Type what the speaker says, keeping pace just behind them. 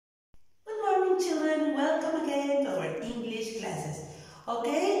English classes.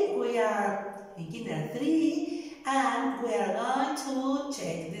 Okay, we are in Kinder 3 and we are going to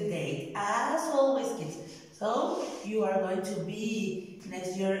check the date as always, kids. So you are going to be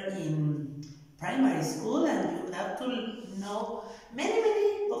next year in primary school and you have to know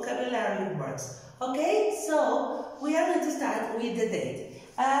many vocabulary words. Okay, so we are going to start with the date.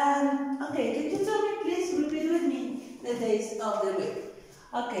 Okay, can you tell me, please repeat with me the days of the week?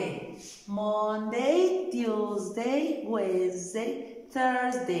 Okay, Monday, Tuesday, Wednesday,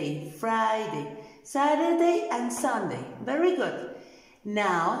 Thursday, Friday, Saturday, and Sunday. Very good.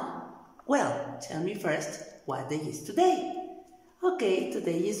 Now, well, tell me first, what day is today? Okay,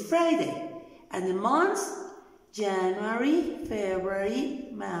 today is Friday. And the months? January, February,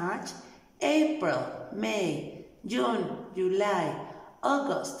 March, April, May, June, July,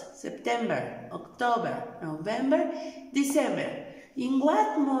 August, September, October, November, December. In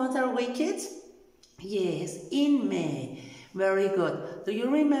what month are we, kids? Yes, in May. Very good. Do you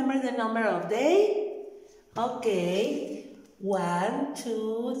remember the number of days? Okay. 1,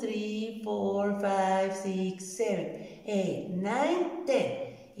 2, 3, 4, 5, 6, 7, 8, 9, 10,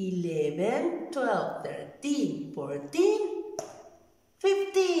 11, 12, 13, 14,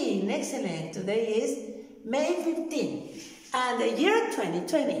 15. Excellent. Today is May 15. And the year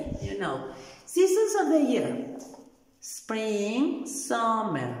 2020, you know. Seasons of the year. Spring,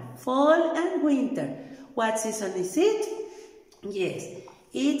 summer, fall, and winter. What season is it? Yes,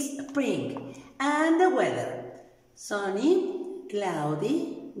 it's spring. And the weather. Sunny,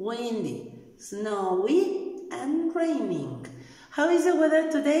 cloudy, windy, snowy, and raining. How is the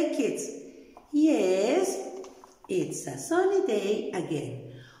weather today, kids? Yes, it's a sunny day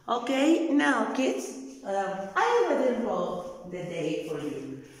again. Okay, now, kids, I already wrote the day for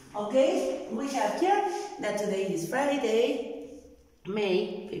you. Okay, we have here that today is Friday,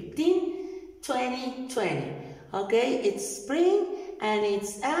 May 15, 2020. Okay, it's spring and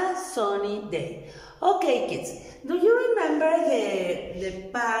it's a sunny day. Okay, kids, do you remember the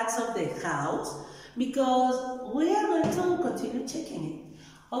parts of the house? Because we are going to continue checking it.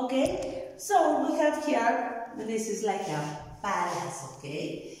 Okay, so we have here, this is like a palace,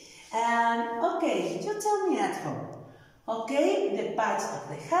 okay? And okay, you tell me at home. Okay, the parts of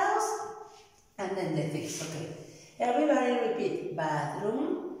the house and then the things, okay? Everybody repeat: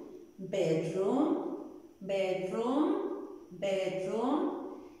 bathroom, bedroom, bedroom,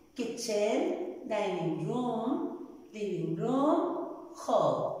 bedroom, kitchen, dining room, living room,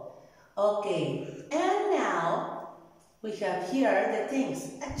 hall. Okay, and now we have here the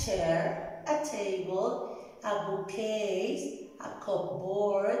things: a chair, a table, a bookcase, a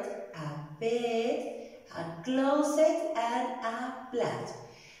cupboard, a bed, a closet, and a plant.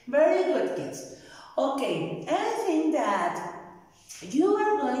 Very good, kids. Okay, anything that you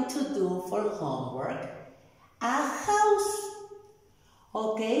are going to do for homework, a house.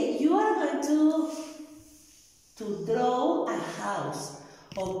 Okay, you are going to draw a house.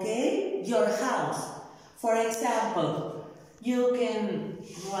 Okay, your house. For example, you can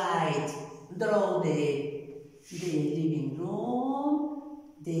draw the living room,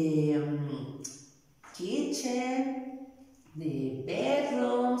 the kitchen, the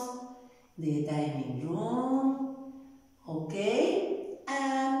bedrooms, the dining room, okay?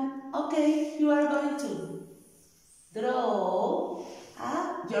 And okay, you are going to draw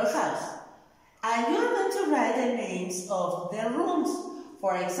your house. And you are going to write the names of the rooms.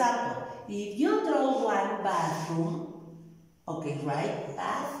 For example, if you draw one bathroom, okay, write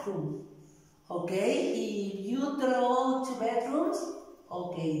bathroom. Okay, if you draw 2 bedrooms,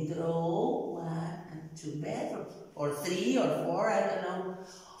 okay, draw 1 and 2 bedrooms, or 3 or 4, I don't know.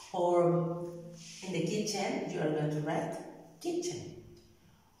 Or in the kitchen, you are going to write kitchen.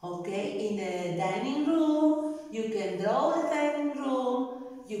 Okay, in the dining room, you can draw the dining room,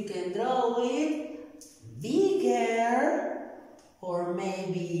 you can draw it bigger or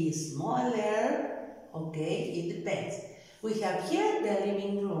maybe smaller. Okay, it depends. We have here the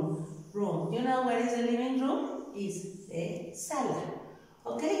living room. You know where is the living room? It's the sala.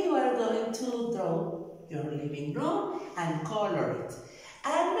 Okay, you are going to draw your living room and color it.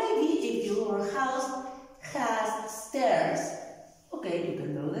 And maybe if your house has stairs, okay, you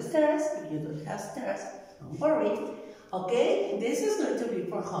can draw the stairs. If you don't have stairs, don't worry. Okay, this is going to be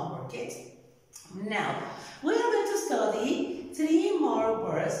for homework, kids. Now, we are going to study 3 more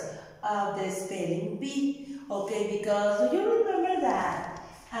words of the spelling bee. Okay, because do you remember that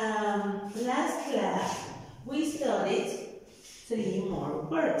last class we studied 3 more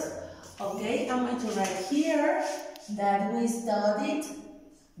words. Okay, I'm going to write here that we studied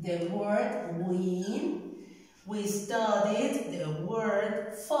the word win, we studied the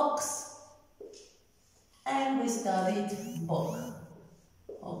word fox, and we studied book.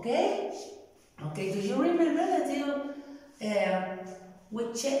 Okay? Okay, do you remember that we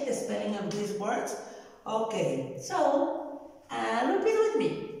checked the spelling of these words? Okay, so repeat with me.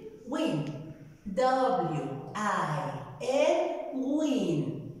 Win. W-I-N,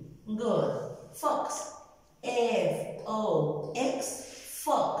 win. Good. Fox. F-O-X,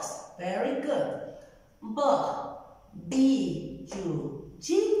 fox. Very good. Bug. B-U-G,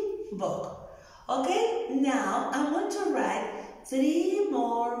 bug. Okay, now I'm going to write 3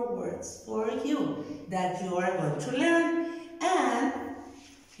 more words for you that you are going to learn. And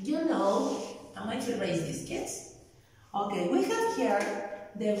you know, I'm going to erase these kids. Okay, we have here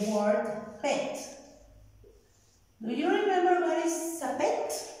the word pet. Do you remember what is a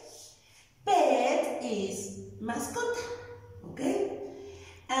pet? Pet is mascot. Okay?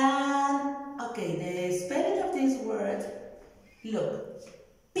 And, okay, the spelling of this word, look.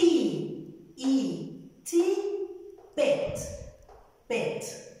 P-E-T, pet. Pet.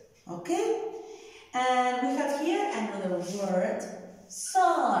 Okay? And we have here another word,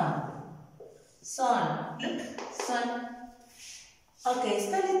 sun. Sun. Look, sun. Okay,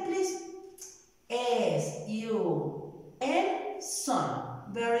 spell it please. S-U-N, sun.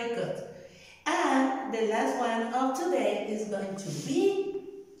 Very good. And the last one of today is going to be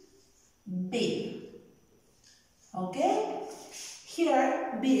bib. Okay?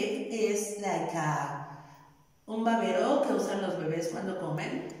 Here, bib is like un babero que usan los bebés cuando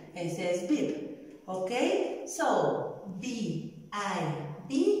comen. Ese es bib. Okay? So,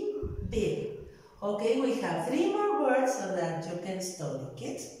 B-I-B, bib. Okay, we have 3 more words so that you can study,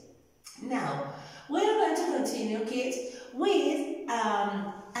 kids. Now, we are going to continue, kids, with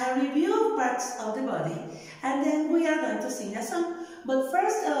a review of parts of the body, and then we are going to sing a song. But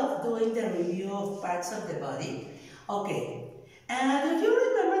first of doing the review of parts of the body, okay, do you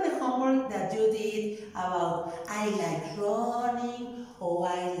remember the homework that you did about I like running, or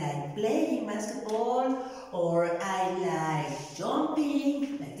I like playing basketball, or I like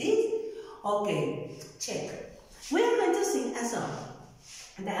jumping, like this? Okay, check. We are going to sing a song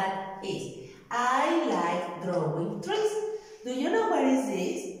that is I like drawing trees. Do you know what is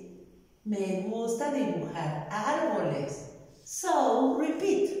this? Me gusta dibujar árboles. So,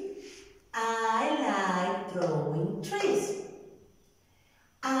 repeat. I like drawing trees.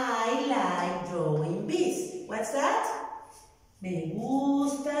 I like drawing bees. What's that? Me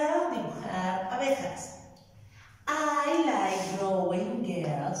gusta dibujar abejas. I like drawing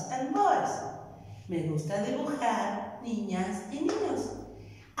girls and boys. Me gusta dibujar niñas y niños.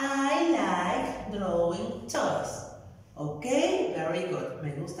 I like drawing toys. Okay, very good.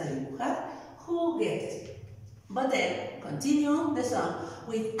 Me gusta dibujar juguetes. But then, continue the song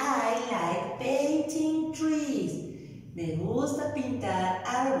with I like painting trees. Me gusta pintar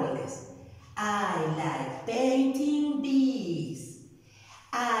árboles. I like painting bees.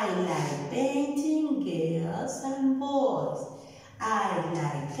 I like painting girls and boys. I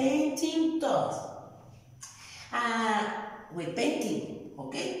like painting toys. With painting,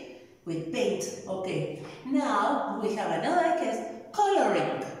 okay? With paint, okay. Now we have another case,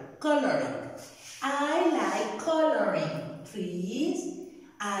 coloring. Coloring. I like coloring trees.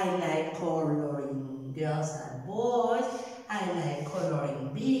 I like coloring girls and boys. I like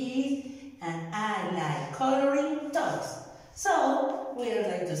coloring bees. And I like coloring toys. So, we are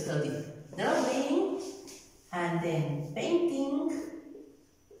going to study drawing, and then painting,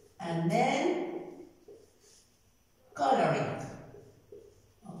 and then coloring.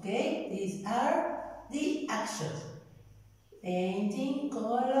 Okay, these are the actions. Painting,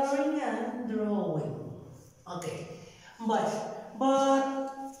 coloring, and drawing. Okay, but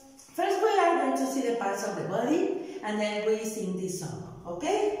first we are going to see the parts of the body, and then we sing this song.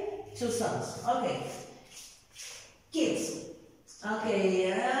 Okay, 2 songs. Okay, kids.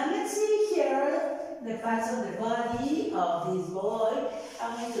 Okay, let's see here the parts of the body of this boy.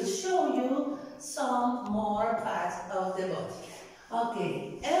 I'm going to show you some more parts of the body.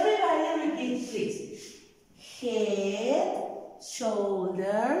 Okay, everybody repeat please. Head,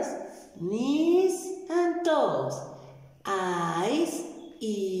 shoulders, knees and toes. Eyes,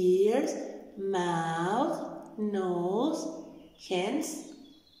 ears, mouth, nose, hands,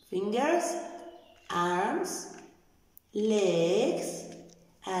 fingers, arms, legs,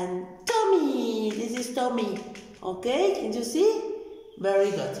 and tummy. This is tummy. Okay, can you see?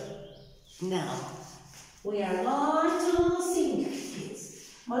 Very good. Now, we are going to sing,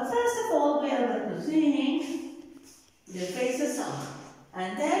 kids. But first of all, we are going to sing the faces song.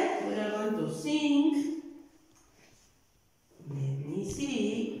 And then we are going to sing, let me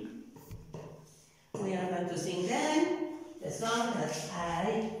see. We are going to sing then the song that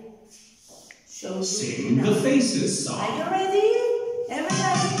I Sing the faces song. Are you ready?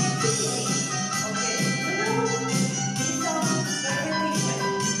 Everybody sing. Okay. This song repetition.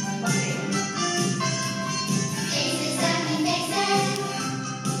 Okay. Faces, happy faces.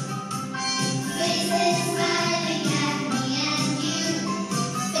 Faces smiling at me and you.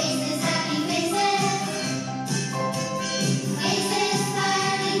 Faces, happy faces. Faces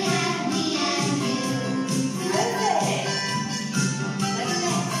smiling at me and you. Perfect. What's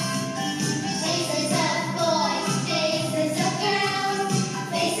next? Faces of boys, faces of girls,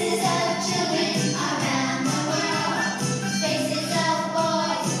 faces of children around the world. Faces of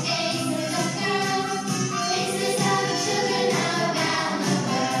boys, faces of girls, faces of children around the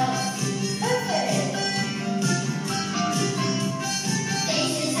world. Perfect.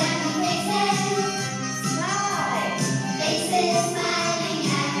 Faces, happy faces. Smile. Faces smiling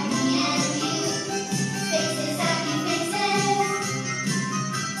at me and you. Faces, happy faces.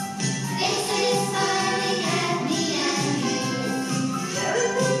 Faces smiling at me and you. Very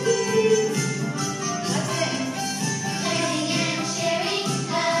good, kids. What's next? Learning and sharing,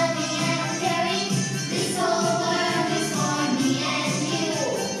 loving and caring. This whole world is for me and you.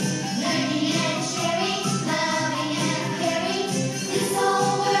 Learning and sharing, loving and caring. This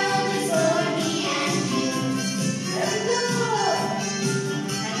whole world is for me and you. Very good.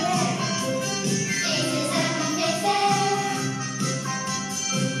 Again. Faces, happy faces.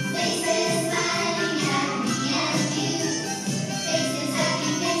 Faces smiling at me and you. Faces,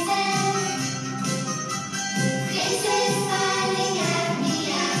 happy faces. Faces smiling at me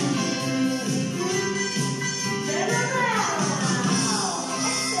and you. Turn around.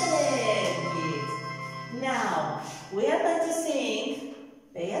 Excellent, kids. Now, we are going to sing.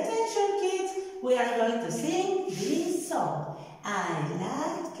 Pay attention, kids. We are going to sing this song. I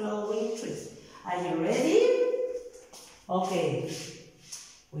like drawing trees. Are you ready? Okay.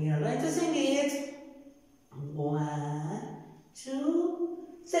 We are going to sing it. 1, 2,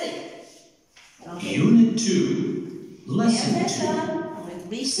 3. Okay. Unit 2, Pay Lesson attention. I'm going to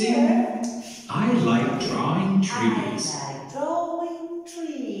be Sing. here. 2. I like drawing I trees. like drawing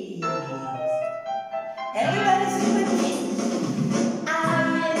trees. Everybody sing with me. I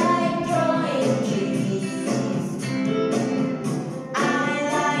like drawing trees. I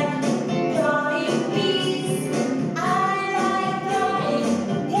like drawing bees. I like drawing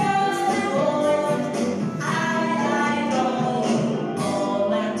girls and boys. I like drawing all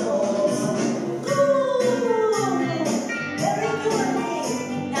my toys. Good. Very good.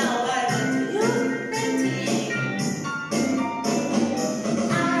 Now we're going to use painting.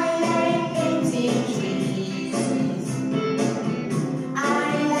 I like painting trees. I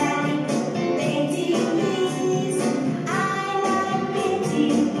like painting bees. I like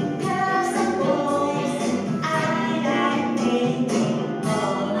painting girls and boys. I like painting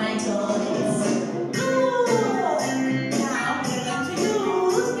all my toys. Good. Now we're going to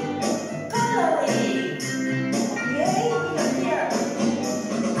use coloring. Okay, look here.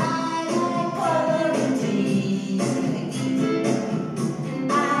 I like coloring trees.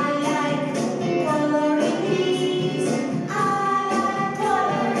 I like coloring bees. I like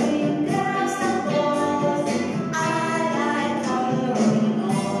coloring girls and boys. I like coloring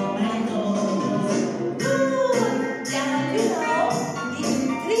all my toys. Good! Now you know these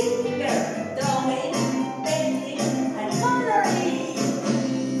 3 here: drawing, painting, and coloring.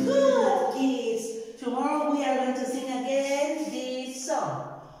 Good, kids. Tomorrow we are going to sing again this song.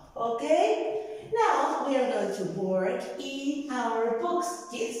 Okay? Now we are going to work in our books,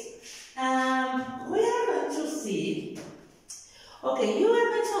 kids. We are going to see. Okay, you are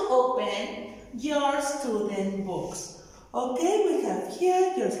going to open your student books. Okay, we have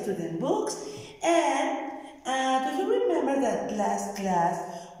here your student books. And do you remember that last class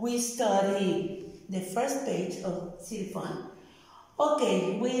we studied the first page of City Fun?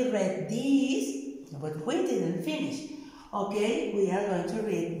 Okay, we read this, but we didn't finish. Okay, we are going to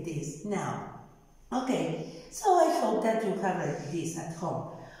read this now. Okay, so I hope that you have read this at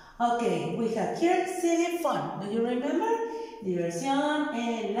home. Okay, we have here City Fun. Do you remember? Diversión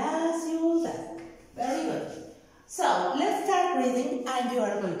en la ciudad. Very good. So, let's start reading and you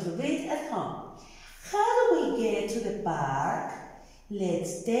are going to read at home. How do we get to the park?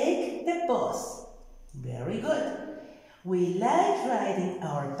 Let's take the bus. Very good. We like riding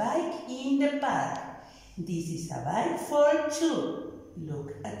our bike in the park. This is a bike for 2.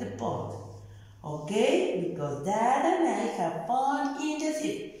 Look at the pond. Okay, because Dad and I have fun in the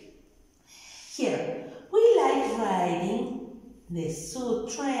city. Here, we like riding the zoo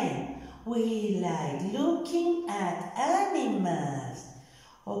train. We like looking at animals.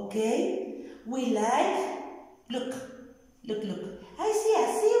 Okay, we like, look. I see a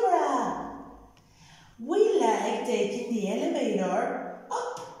zebra.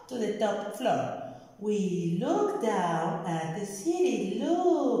 top floor. We look down at the city.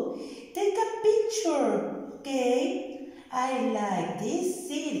 Look, take a picture, okay? I like this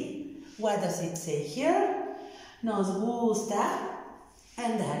city. What does it say here? Nos gusta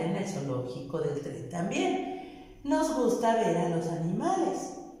andar en el zoológico del tren también. Nos gusta ver a los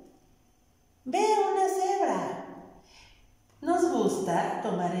animales. Ve una cebra. Nos gusta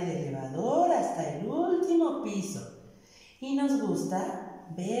tomar el elevador hasta el último piso. Y nos gusta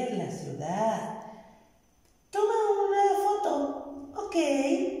ver la ciudad. Toma una foto. Ok,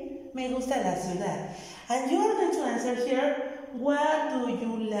 me gusta la ciudad. And you are going to answer here, what do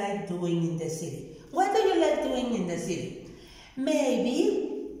you like doing in the city? What do you like doing in the city?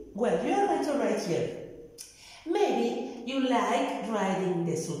 Maybe, well, you are going to write here. Maybe you like riding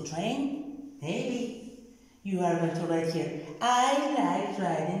the zoo train. Maybe you are going to write here, I like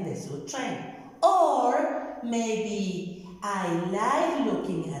riding the zoo train. Or maybe I like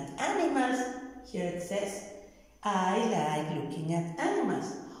looking at animals. Here it says, I like looking at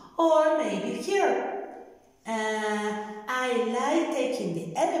animals. Or maybe here, I like taking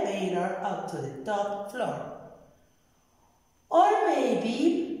the elevator up to the top floor. Or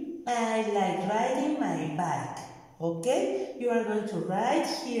maybe I like riding my bike. Okay? You are going to write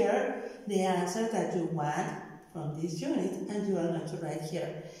here the answer that you want from this unit, and you are going to write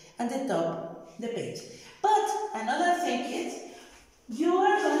here at the top the page. But another thing is, you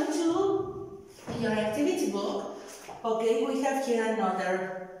are going to, in your activity book, okay, we have here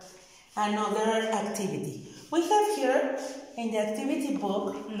another activity. We have here in the activity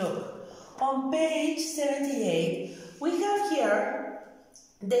book, look, on page 78, we have here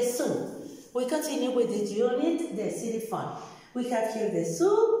the zoo. We continue with this unit, the city fun. We have here the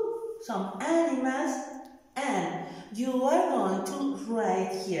zoo, some animals, and you are going to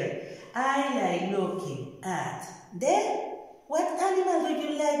write here, I like looking at the, what animal do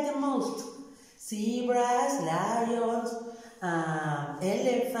you like the most? Zebras, lions,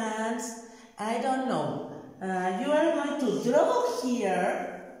 elephants, I don't know. You are going to draw here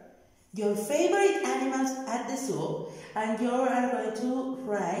your favorite animals at the zoo, and you are going to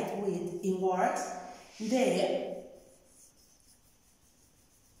write with in words the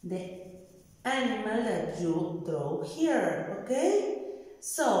animal that you draw here, okay?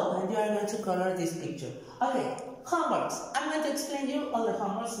 So, and you are going to color this picture. Okay, homeworks. I'm going to explain you all the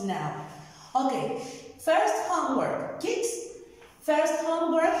homeworks now. Okay, first homework, kids. First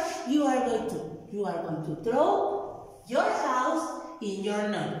homework, you are going to draw your house in your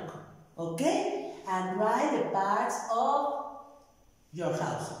notebook, okay? And write the parts of your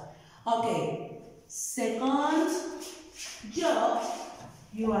house. Okay, second job,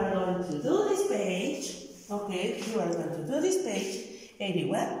 you are going to do this page, okay? You are going to do this page,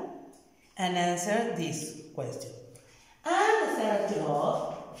 81, and answer this question. And the third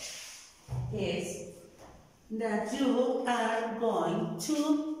job is that you are going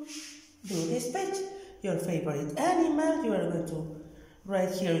to do this page. Your favorite animal, you are going to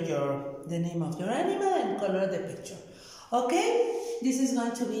write here the name of your animal and color the picture. Okay, this is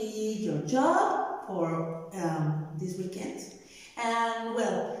going to be your job for this weekend. And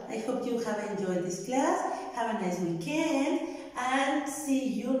well, I hope you have enjoyed this class. Have a nice weekend and see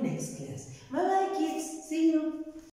you next class. Bye bye kids, see you.